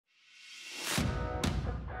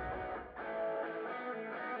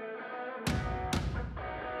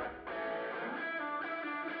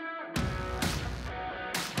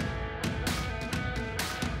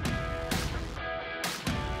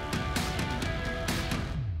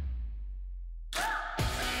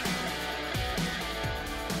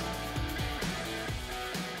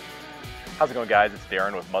How's it going, guys? It's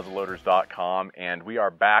Darren with muzzleloaders.com, and we are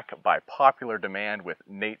back by popular demand with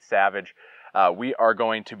Nate Savage. We are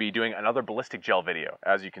going to be doing another ballistic gel video,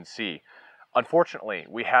 as you can see. Unfortunately,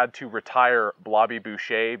 we had to retire Blobby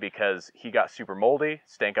Boucher because he got super moldy,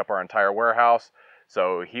 stank up our entire warehouse.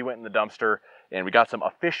 So he went in the dumpster, and we got some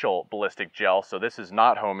official ballistic gel. So this is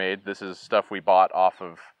not homemade. This is stuff we bought off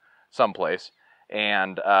of someplace.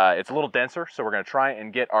 And it's a little denser, so we're going to try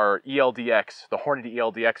and get our ELD-X, the Hornady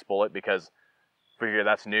ELD-X bullet, because I figure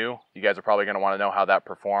that's new. You guys are probably going to want to know how that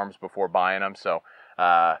performs before buying them. So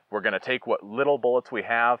we're going to take what little bullets we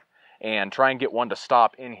have and try and get one to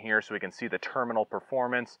stop in here so we can see the terminal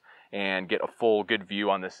performance and get a full good view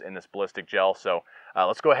on this in this ballistic gel. So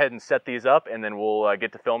let's go ahead and set these up, and then we'll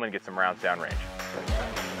get to filming and get some rounds downrange.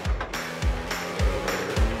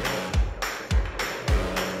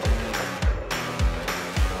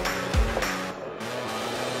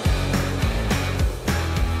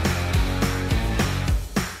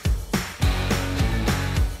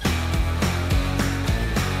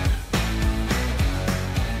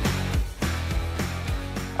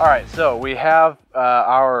 All right, so we have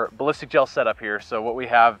our ballistic gel set up here. So what we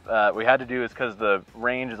have, we had to do is, because the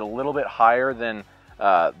range is a little bit higher than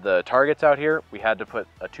the targets out here, we had to put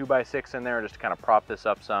a 2x6 in there just to kind of prop this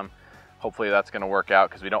up some. Hopefully that's gonna work out,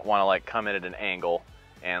 because we don't wanna like come in at an angle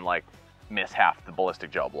and like miss half the ballistic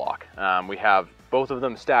gel block. We have both of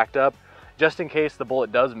them stacked up. Just in case the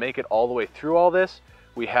bullet does make it all the way through all this,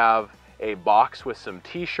 we have a box with some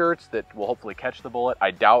t-shirts that will hopefully catch the bullet. I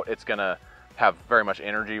doubt it's gonna have very much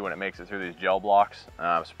energy when it makes it through these gel blocks,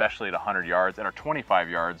 especially at 100 yards. At our 25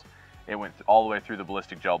 yards, it went all the way through the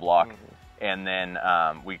ballistic gel block, and then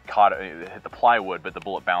we caught it hit the plywood, but the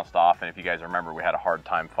bullet bounced off. And if you guys remember, we had a hard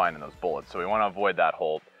time finding those bullets, so we want to avoid that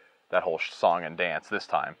whole song and dance this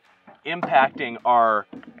time. Impacting our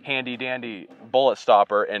handy dandy bullet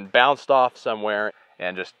stopper and bounced off somewhere,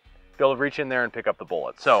 and just be able to reach in there and pick up the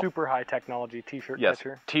bullet. So super high technology t-shirt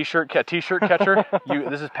catcher. T-shirt catcher.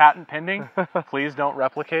 This is patent pending. Please don't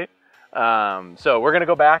replicate. So we're gonna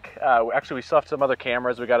go back. Actually, we still have some other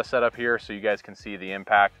cameras we got to set up here so you guys can see the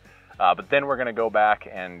impact. But then we're gonna go back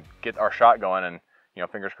and get our shot going,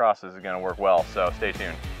 and fingers crossed this is gonna work well. So stay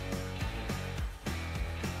tuned.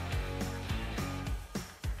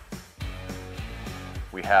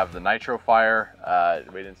 We have the Nitro Fire,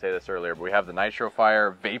 we didn't say this earlier, but we have the Nitro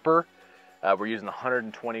Fire Vapor. We're using the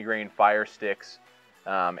 120 grain fire sticks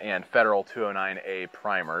and Federal 209A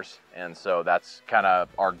primers. And so that's kind of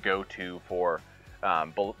our go-to for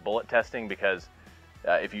bullet testing, because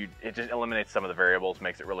it just eliminates some of the variables,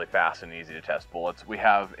 makes it really fast and easy to test bullets. We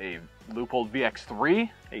have a Leupold VX3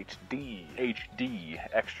 HD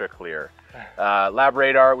extra clear. Lab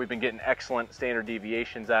radar, we've been getting excellent standard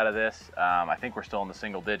deviations out of this. I think we're still in the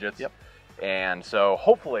single digits. Yep. And so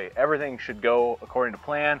hopefully everything should go according to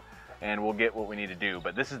plan, and we'll get what we need to do.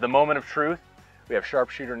 But this is the moment of truth. We have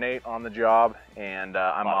sharpshooter Nate on the job, and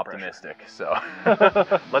I'm optimistic. So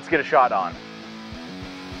let's get a shot on.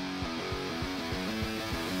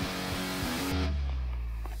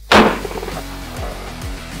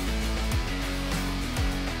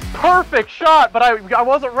 Perfect shot, but I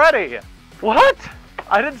wasn't ready. What?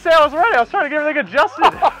 I didn't say I was ready. I was trying to get everything adjusted. No!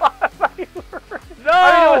 I mean,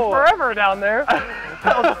 it was forever down there.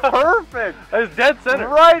 That was perfect. It was dead center.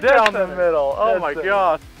 Right dead down center. the middle. Oh my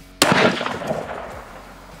gosh.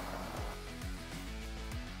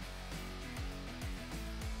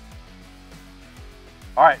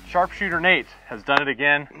 All right, sharpshooter Nate has done it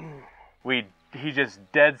again. He just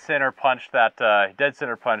dead center punched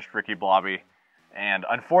Ricky Blobby. And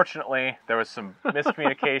unfortunately, there was some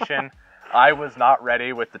miscommunication. I was not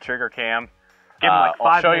ready with the trigger cam. Give him like 5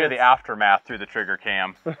 I'll show minutes. you the aftermath through the trigger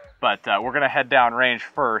cam. But we're going to head down range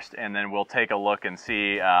first, and then we'll take a look and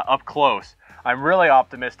see up close. I'm really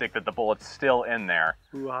optimistic that the bullet's still in there.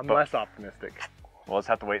 Ooh, I'm less optimistic. We'll just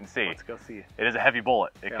have to wait and see. Let's go see. It is a heavy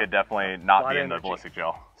bullet. It could definitely not be in the ballistic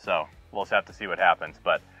gel. So we'll just have to see what happens.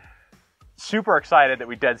 But super excited that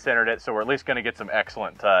we dead centered it, so we're at least going to get some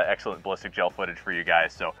excellent ballistic gel footage for you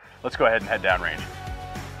guys. So let's go ahead and head down range.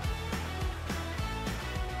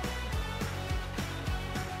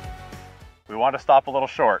 We want to stop a little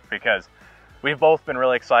short because we've both been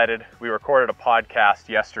really excited. We recorded a podcast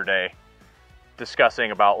yesterday discussing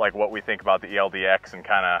about like what we think about the ELD-X and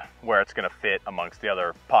kind of where it's going to fit amongst the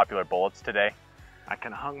other popular bullets today. I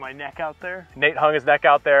kind of hung my neck out there. Nate hung his neck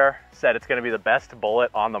out there, said it's going to be the best bullet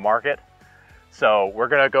on the market. So we're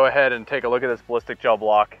going to go ahead and take a look at this ballistic gel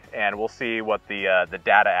block, and we'll see what the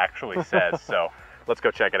data actually says. So let's go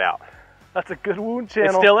check it out. That's a good wound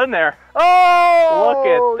channel. It's still in there.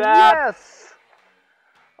 Oh, look at that. Yes.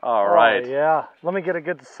 All right. Oh, yeah. Let me get a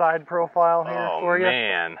good side profile here for you. Oh,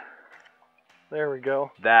 man. There we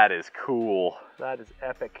go. That is cool. That is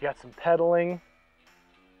epic. You got some pedaling.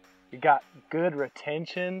 You got good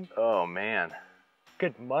retention. Oh, man.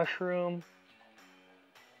 Good mushroom.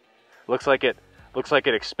 Looks like it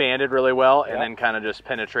expanded really well, Yep. and then kind of just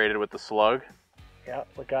penetrated with the slug. Yeah,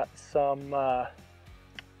 we got some,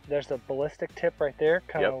 there's a ballistic tip right there,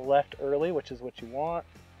 kind of left early, which is what you want.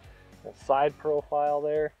 Little side profile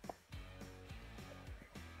there.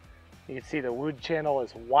 You can see the wood channel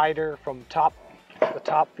is wider from the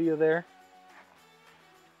top view there.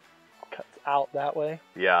 Cuts out that way.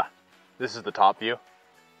 Yeah. This is the top view?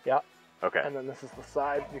 Yeah. Okay. And then this is the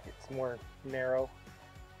side. It's more narrow.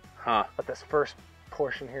 Huh. But this first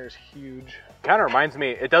portion here is huge. Kind of reminds me,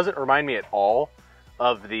 it doesn't remind me at all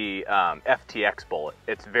of the FTX bullet.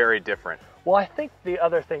 It's very different. Well, I think the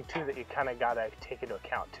other thing too that you kind of got to take into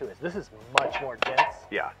account too is this is much more dense.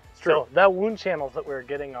 Yeah, it's true. So that wound channels that we were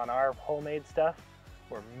getting on our homemade stuff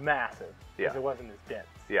were massive because it wasn't as dense.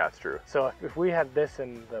 Yeah, it's true. So if we had this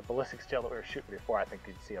in the ballistics gel that we were shooting before, I think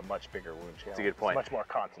you'd see a much bigger wound channel. That's a good point. It's much more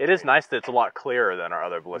concentrated. It is nice that it's a lot clearer than our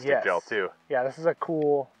other ballistic gel too. Yeah, this is a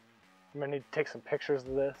cool. I'm gonna need to take some pictures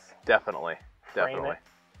of this. Definitely, Frame definitely.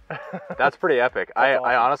 it. That's pretty epic. I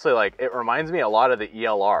honestly like. It reminds me a lot of the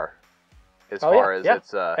ELR, as far as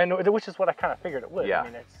its. And which is what I kind of figured it would. Yeah. I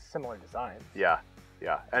mean, it's similar designs. Yeah,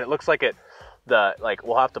 yeah, and it looks like it.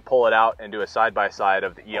 We'll have to pull it out and do a side by side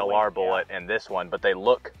of the ELR bullet and this one, but they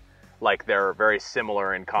look like they're very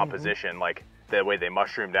similar in composition, like the way they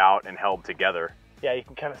mushroomed out and held together. Yeah, you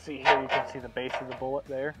can kind of see here. You can see the base of the bullet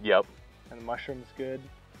there. Yep. And the mushroom's good.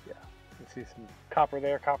 Yeah. You can see some copper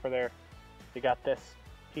there, copper there. You got this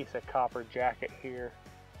piece of copper jacket here,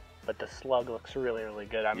 but the slug looks really, really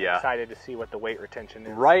good. I'm excited to see what the weight retention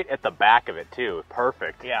is. Right at the back of it too.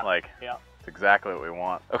 Perfect. Yeah. It's exactly what we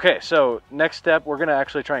want. Okay, so next step, we're gonna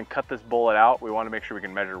actually try and cut this bullet out. We want to make sure we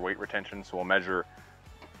can measure weight retention, so we'll measure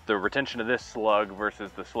the retention of this slug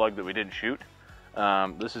versus the slug that we didn't shoot.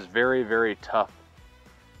 This is very, very tough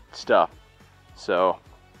stuff. So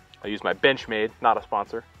I use my Benchmade, not a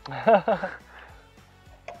sponsor.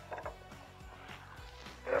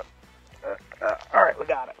 All right, we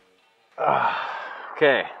got it.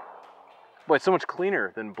 Okay. Boy, it's so much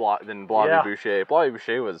cleaner than Blavy Boucher. Blavy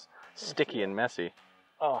Boucher was sticky and messy.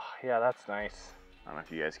 Oh, yeah, that's nice. I don't know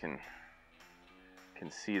if you guys can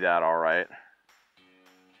see that all right.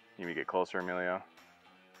 Can you get closer, Emilio?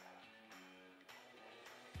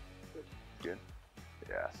 Good.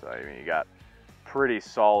 Yeah, so I mean, you got pretty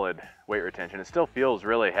solid weight retention. It still feels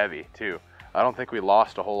really heavy too. I don't think we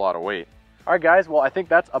lost a whole lot of weight. All right, guys, well, I think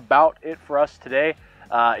that's about it for us today.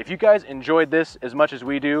 If you guys enjoyed this as much as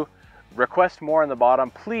we do, request more in the bottom.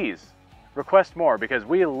 Please request more, because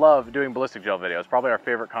we love doing ballistic gel videos. Probably our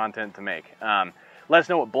favorite content to make. Let us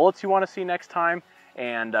know what bullets you want to see next time,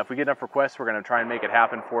 and if we get enough requests, we're going to try and make it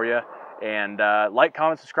happen for you. And like,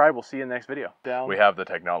 comment, subscribe. We'll see you in the next video. We have the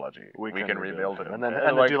technology. We can rebuild it. And then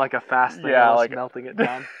do like a fast thing, like melting it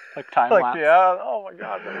down, like time lapse. Yeah. Oh my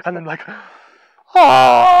God. And then like, the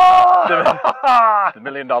 $1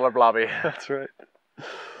 million blobby. That's right.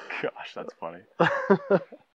 Gosh, that's funny.